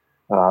friends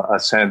a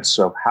sense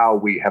of how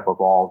we have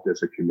evolved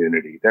as a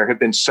community. There have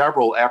been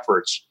several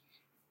efforts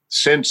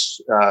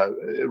since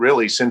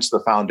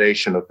the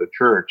foundation of the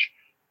church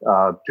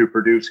to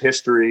produce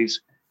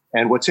histories.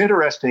 And what's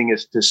interesting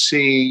is to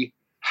see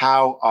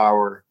how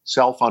our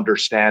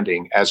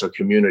self-understanding as a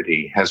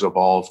community has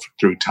evolved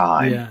through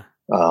time.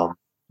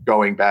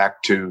 Going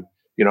back to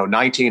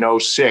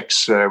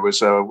 1906, there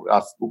was a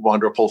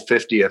wonderful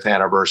 50th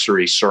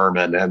anniversary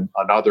sermon, and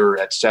another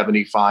at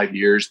 75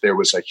 years. There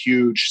was a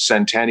huge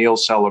centennial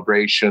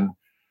celebration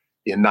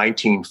in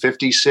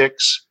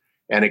 1956.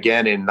 And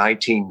again, in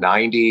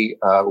 1990,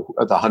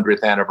 the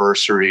 100th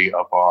anniversary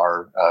of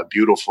our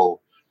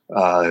beautiful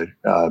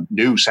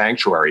new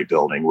sanctuary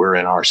building. We're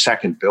in our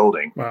second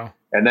building. Wow.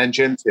 And then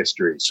Jim's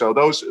history. So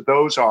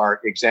those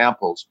are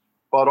examples,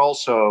 but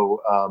also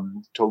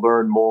to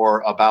learn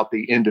more about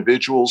the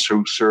individuals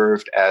who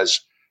served as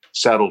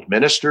settled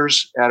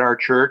ministers at our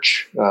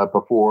church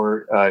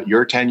before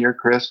your tenure,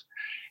 Chris,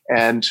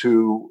 and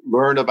to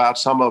learn about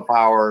some of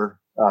our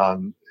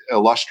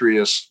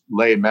illustrious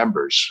lay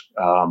members,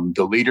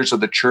 the leaders of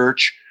the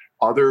church,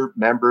 other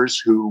members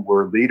who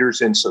were leaders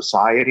in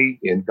society,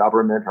 in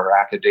government or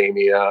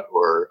academia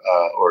or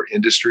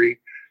industry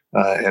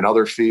and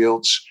other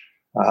fields.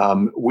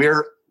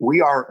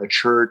 We are a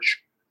church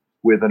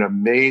with an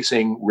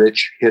amazing,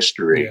 rich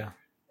history. Yeah.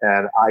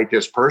 And I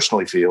just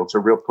personally feel it's a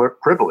real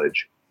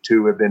privilege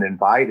to have been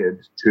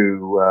invited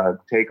to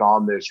take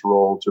on this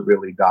role to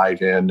really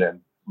dive in and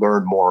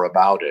learn more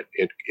about it.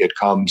 It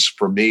comes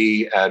for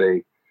me at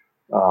a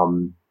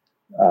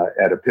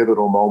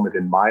pivotal moment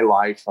in my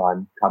life.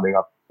 I'm coming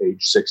up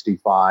age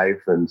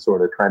 65 and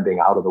sort of trending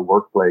out of the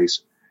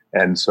workplace.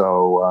 And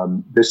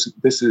so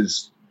this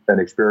is an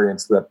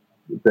experience that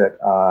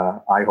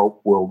I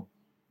hope will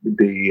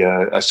be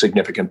a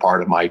significant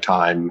part of my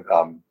time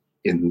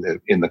in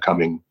the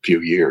coming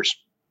few years.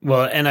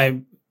 Well, and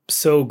I'm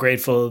so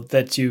grateful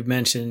that you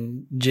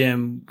mentioned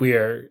Jim. We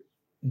are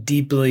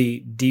deeply,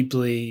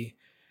 deeply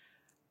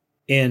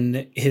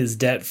in his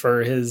debt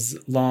for his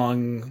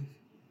long,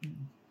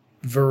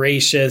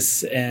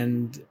 voracious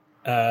and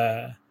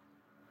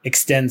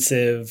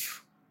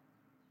extensive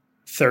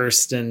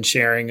thirst and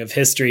sharing of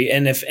history.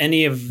 And if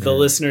any of the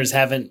listeners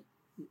haven't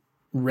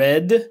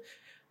read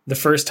the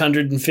first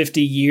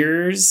 150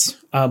 years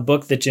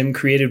book that Jim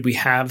created, we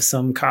have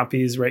some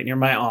copies right near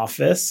my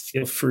office.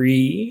 Feel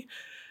free,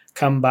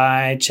 come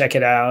by, check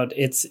it out.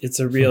 It's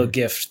a real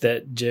gift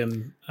that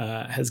Jim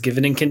has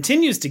given and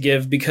continues to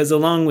give, because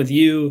along with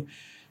you,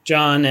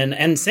 John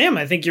and Sam,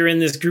 I think you're in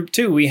this group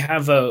too. We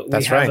have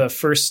a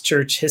First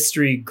Church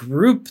History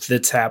group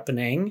that's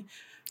happening.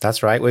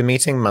 That's right. We're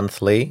meeting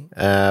monthly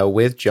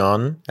with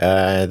John.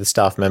 The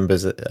staff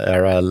members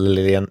are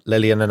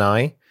Lillian and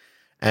I.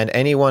 And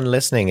anyone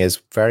listening is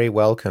very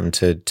welcome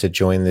to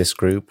join this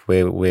group.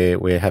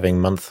 We're having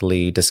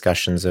monthly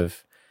discussions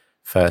of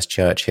First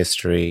Church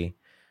history,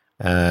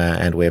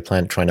 and we're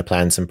trying to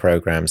plan some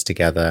programs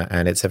together.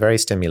 And it's a very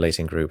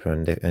stimulating group,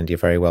 and you're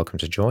very welcome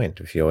to join.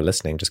 If you're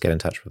listening, just get in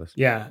touch with us.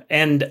 Yeah,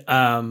 and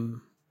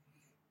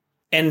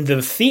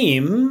the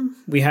theme,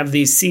 we have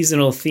these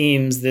seasonal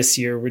themes this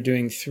year. We're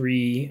doing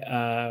 3.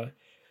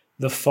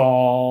 The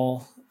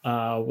fall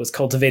was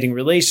cultivating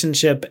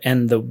relationship,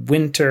 and the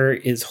winter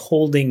is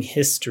holding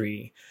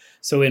history.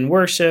 So in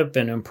worship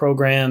and in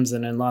programs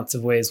and in lots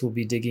of ways, we'll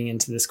be digging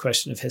into this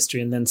question of history.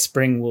 And then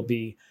spring will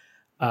be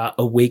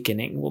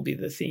awakening will be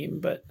the theme.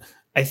 But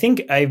I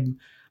think I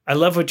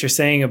love what you're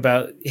saying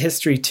about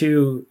history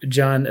too,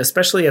 John,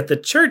 especially at the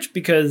church,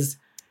 because,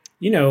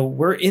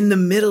 we're in the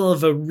middle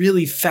of a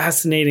really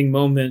fascinating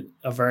moment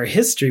of our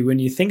history. When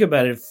you think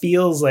about it, it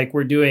feels like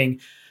we're doing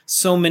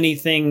so many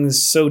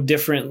things so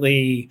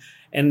differently.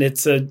 And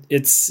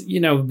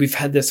we've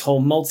had this whole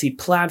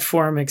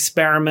multi-platform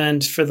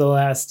experiment for the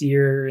last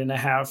year and a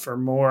half or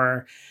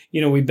more.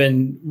 We've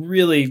been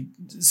really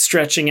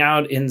stretching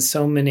out in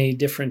so many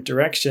different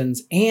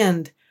directions.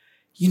 And,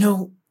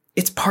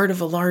 it's part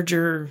of a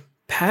larger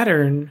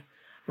pattern,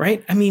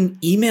 right? I mean,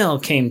 email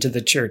came to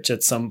the church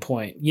at some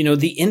point.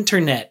 The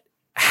internet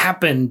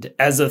happened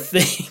as a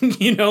thing,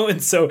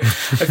 and so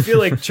I feel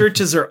like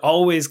churches are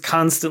always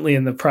constantly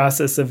in the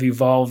process of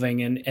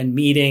evolving and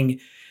meeting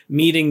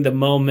the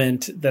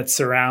moment that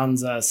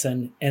surrounds us.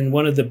 And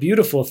one of the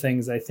beautiful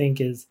things, I think,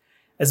 is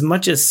as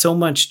much as so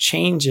much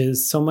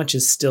changes, so much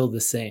is still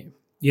the same.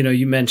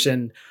 You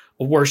mentioned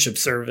a worship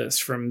service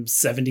from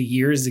 70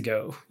 years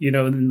ago,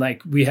 and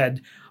like we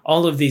had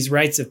all of these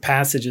rites of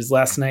passages.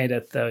 Last night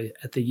at the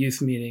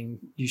youth meeting,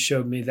 you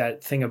showed me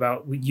that thing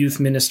about youth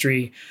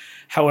ministry,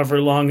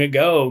 however long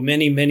ago,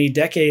 many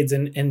decades.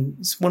 And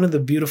it's one of the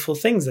beautiful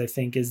things, I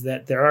think, is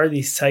that there are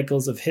these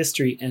cycles of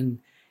history, and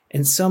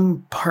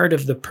some part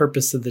of the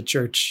purpose of the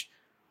church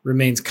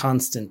remains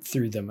constant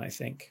through them, I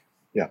think.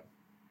 Yeah,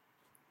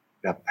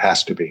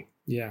 has to be.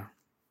 Yeah.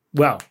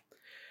 Well,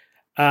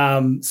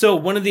 so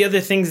one of the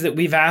other things that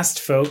we've asked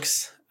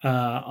folks,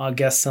 our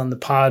guests on the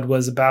pod,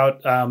 was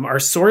about our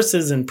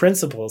sources and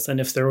principles, and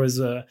if there was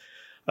a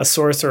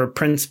source or a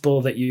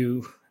principle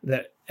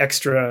that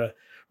extra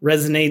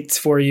resonates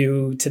for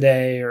you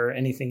today, or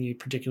anything you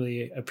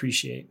particularly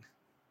appreciate.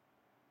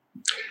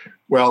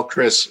 Well,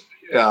 Chris,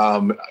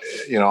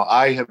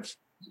 I have,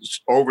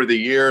 over the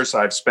years,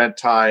 I've spent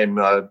time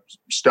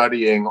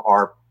studying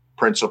our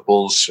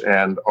principles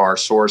and our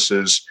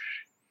sources,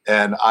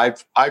 and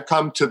I've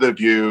come to the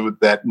view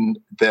that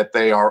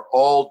they are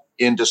all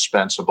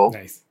indispensable.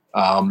 Nice.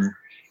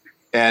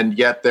 And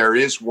yet there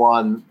is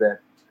one that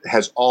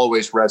has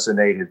always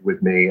resonated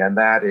with me, and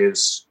that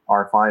is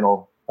our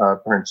final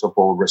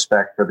principle: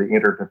 respect for the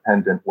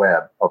interdependent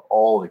web of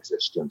all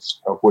existence,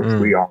 of which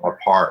we are a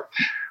part.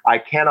 I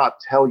cannot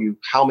tell you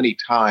how many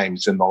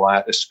times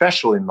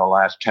especially in the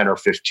last 10 or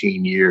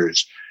 15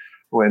 years,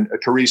 when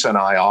Teresa and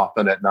I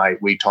often at night,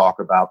 we talk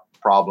about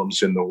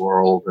problems in the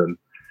world and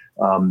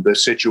the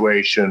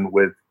situation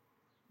with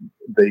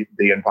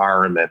the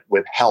environment,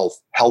 with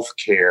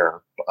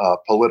healthcare,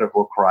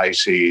 political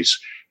crises,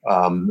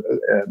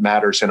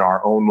 matters in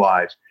our own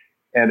lives.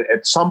 And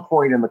at some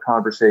point in the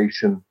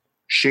conversation,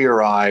 she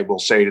or I will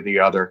say to the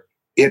other,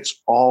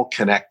 it's all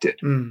connected.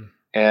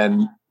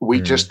 And we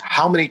just,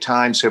 how many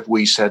times have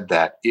we said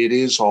that? It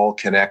is all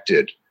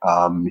connected.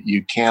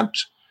 You can't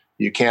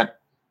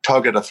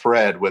tug at a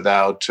thread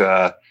without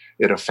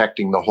it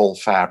affecting the whole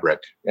fabric.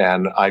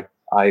 And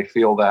I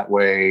feel that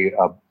way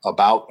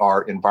about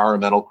our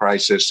environmental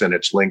crisis and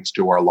its links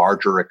to our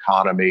larger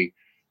economy,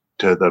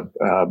 to the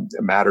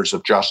matters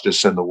of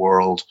justice in the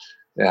world.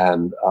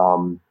 And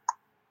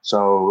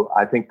so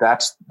I think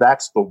that's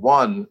the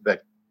one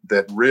that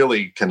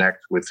really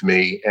connects with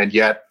me. And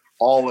yet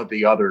all of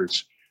the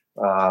others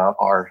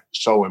are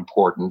so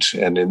important.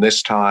 And in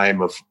this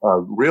time of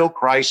real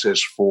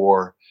crisis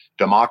for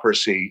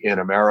democracy in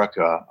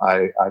America,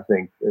 I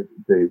think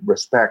the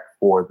respect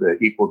for the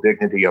equal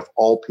dignity of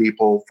all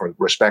people, for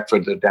respect for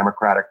the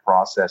democratic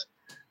process,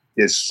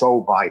 is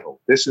so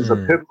vital. This is a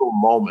pivotal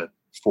moment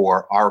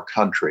for our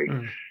country.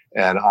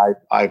 And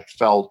I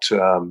felt,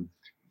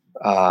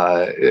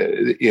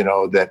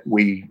 that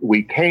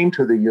we came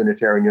to the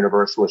Unitarian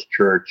Universalist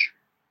Church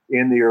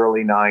in the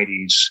early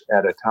 90s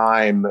at a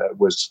time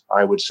was,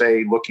 I would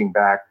say, looking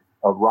back,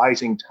 a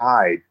rising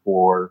tide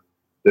for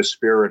the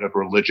spirit of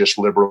religious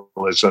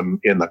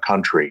liberalism in the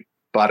country.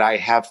 But I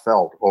have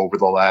felt over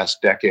the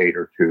last decade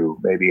or two,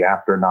 maybe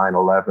after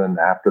 9/11,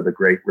 after the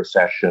Great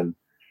Recession,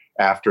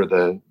 after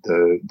the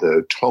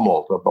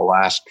tumult of the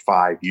last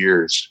 5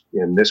 years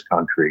in this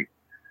country,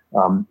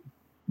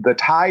 the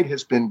tide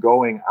has been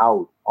going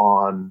out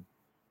on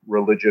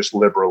religious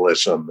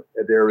liberalism.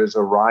 There is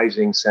a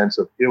rising sense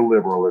of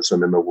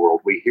illiberalism in the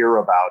world. We hear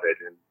about it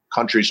in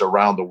countries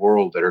around the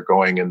world that are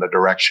going in the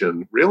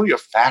direction really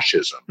of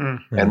fascism.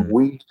 And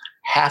we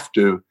have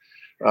to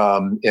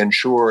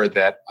ensure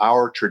that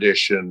our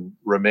tradition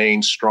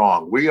remains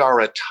strong. We are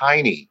a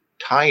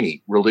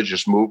tiny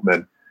religious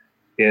movement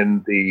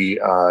in the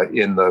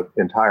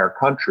entire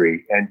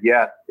country. And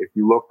yet, if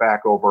you look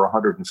back over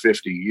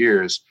 150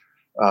 years,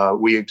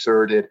 we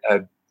exerted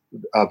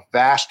a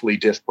vastly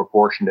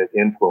disproportionate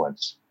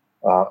influence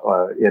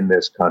in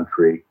this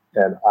country.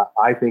 And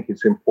I think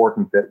it's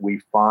important that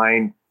we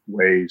find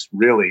ways,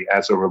 really,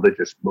 as a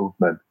religious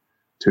movement,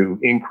 to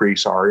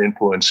increase our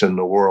influence in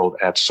the world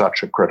at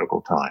such a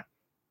critical time.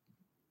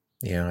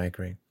 Yeah, I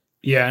agree.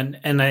 Yeah,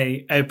 and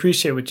I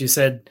appreciate what you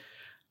said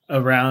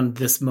around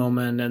this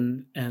moment,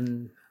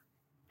 and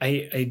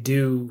I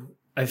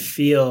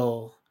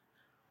feel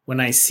when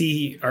I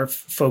see our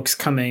folks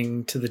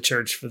coming to the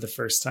church for the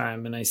first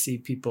time, and I see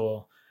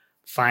people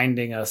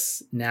finding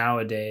us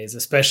nowadays,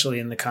 especially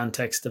in the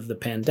context of the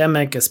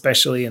pandemic,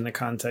 especially in the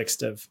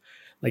context of,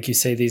 like you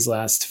say, these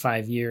last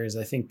 5 years,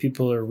 I think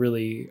people are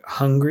really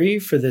hungry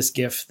for this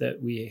gift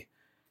that we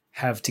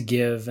have to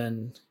give.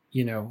 And,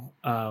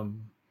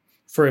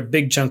 for a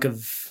big chunk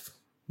of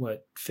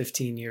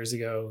 15 years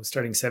ago,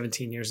 starting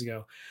 17 years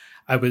ago,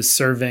 I was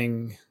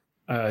serving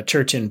a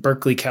church in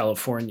Berkeley,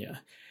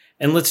 California.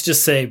 And let's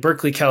just say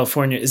Berkeley,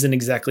 California isn't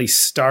exactly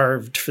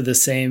starved for the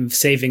same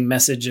saving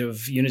message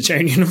of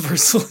Unitarian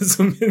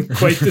Universalism in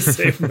quite the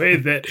same way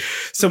that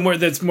somewhere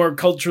that's more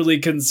culturally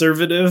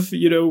conservative,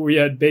 we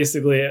had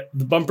basically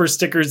the bumper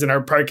stickers in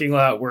our parking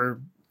lot were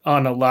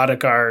on a lot of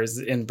cars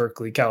in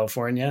Berkeley,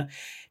 California.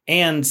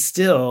 And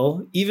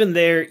still, even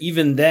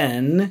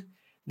then,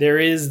 there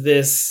is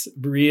this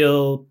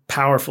real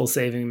powerful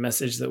saving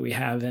message that we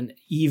have, and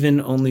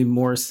even only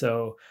more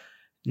so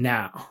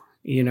now.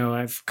 I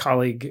have a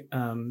colleague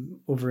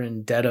over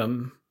in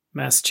Dedham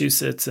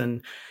Massachusetts.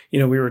 And, we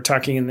were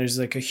talking, and there's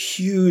like a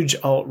huge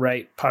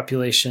alt-right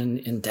population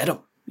in Dedham,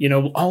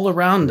 all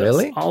around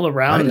us, all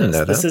around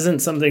us. This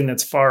isn't something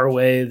that's far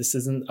away. This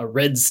isn't a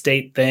red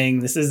state thing.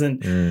 This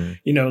isn't,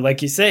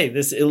 like you say,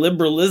 this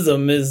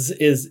illiberalism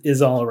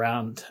is all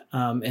around,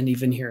 and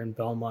even here in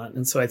Belmont.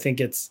 And so I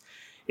think it's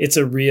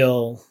a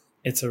real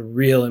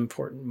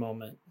important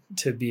moment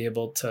to be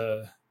able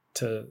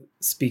to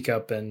speak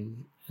up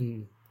and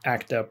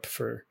act up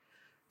for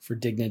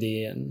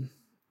dignity and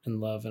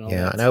love and all that.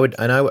 Yeah,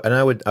 and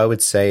I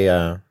would say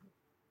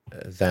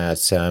that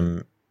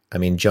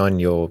John,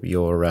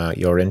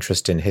 your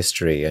interest in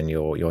history and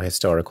your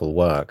historical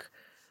work,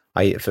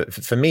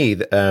 for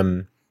me,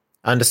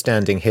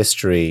 understanding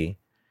history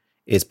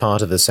is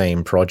part of the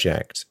same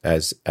project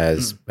as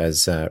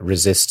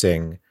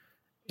resisting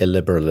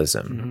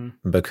illiberalism,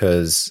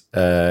 because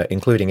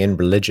including in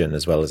religion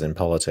as well as in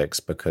politics,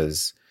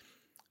 because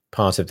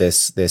part of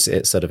this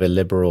sort of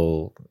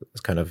illiberal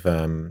kind of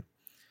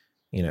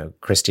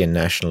Christian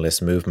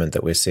nationalist movement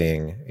that we're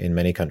seeing in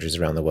many countries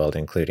around the world,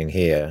 including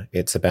here,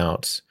 it's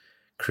about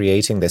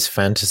creating this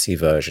fantasy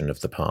version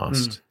of the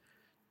past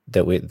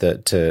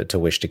to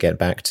wish to get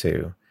back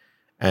to,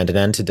 and an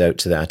antidote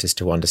to that is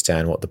to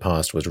understand what the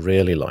past was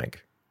really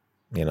like.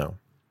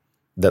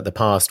 That the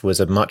past was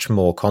a much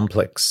more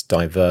complex,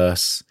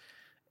 diverse,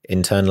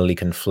 internally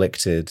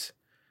conflicted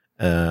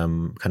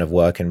kind of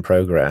work in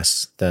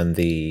progress than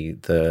the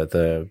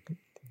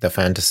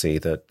fantasy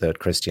that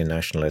Christian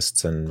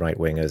nationalists and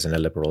right-wingers and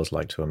illiberals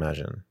like to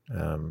imagine.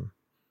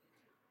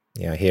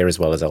 Here as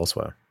well as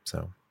elsewhere.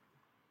 So,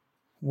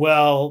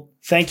 well,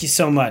 thank you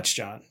so much,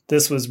 John.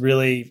 This was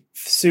really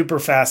super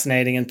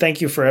fascinating, and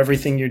thank you for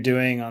everything you're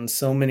doing on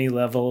so many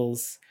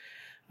levels.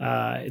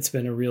 It's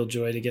been a real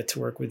joy to get to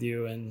work with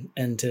you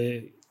and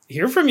to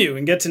hear from you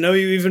and get to know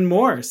you even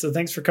more. So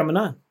thanks for coming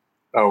on.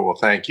 Oh, well,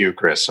 thank you,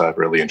 Chris. I've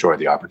really enjoyed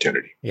the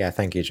opportunity. Yeah,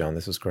 thank you, John.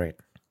 This was great.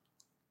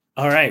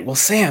 All right. Well,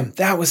 Sam,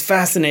 that was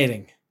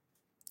fascinating.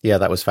 Yeah,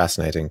 that was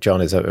fascinating. John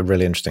is a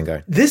really interesting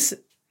guy. This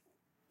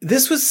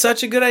was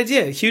such a good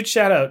idea. Huge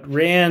shout out.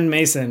 Rayanne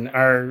Mason,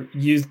 our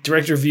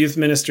director of youth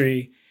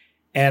ministry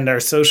and our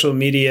social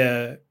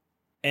media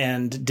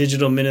and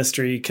digital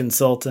ministry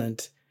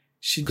consultant.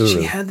 She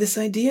had this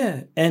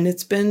idea, and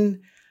it's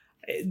been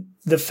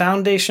the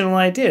foundational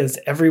ideas.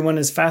 Everyone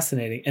is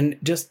fascinating, and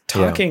just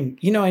talking,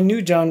 I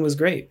knew John was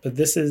great, but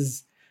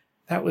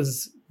that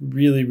was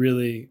really,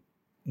 really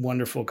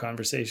wonderful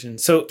conversation.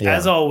 So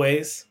as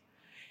always,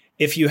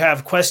 if you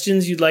have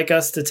questions you'd like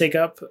us to take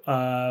up,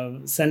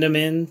 send them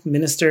in,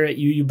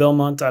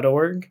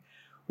 minister@uubelmont.org.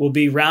 We'll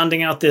be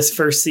rounding out this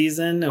first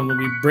season, and we'll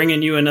be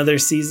bringing you another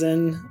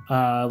season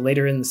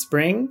later in the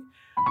spring.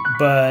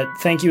 But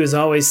thank you as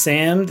always,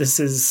 Sam.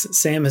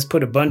 Sam has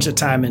put a bunch of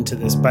time into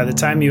this. By the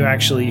time you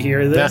actually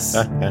hear this,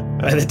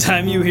 by the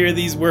time you hear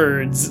these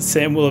words,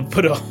 Sam will have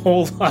put a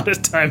whole lot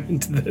of time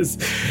into this.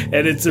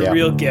 And it's a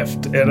real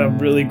gift. And I'm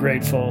really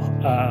grateful.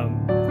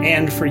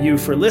 And for you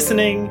for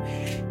listening.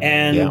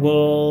 And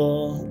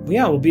we'll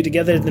be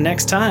together the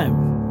next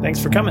time. Thanks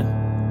for coming.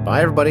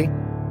 Bye, everybody.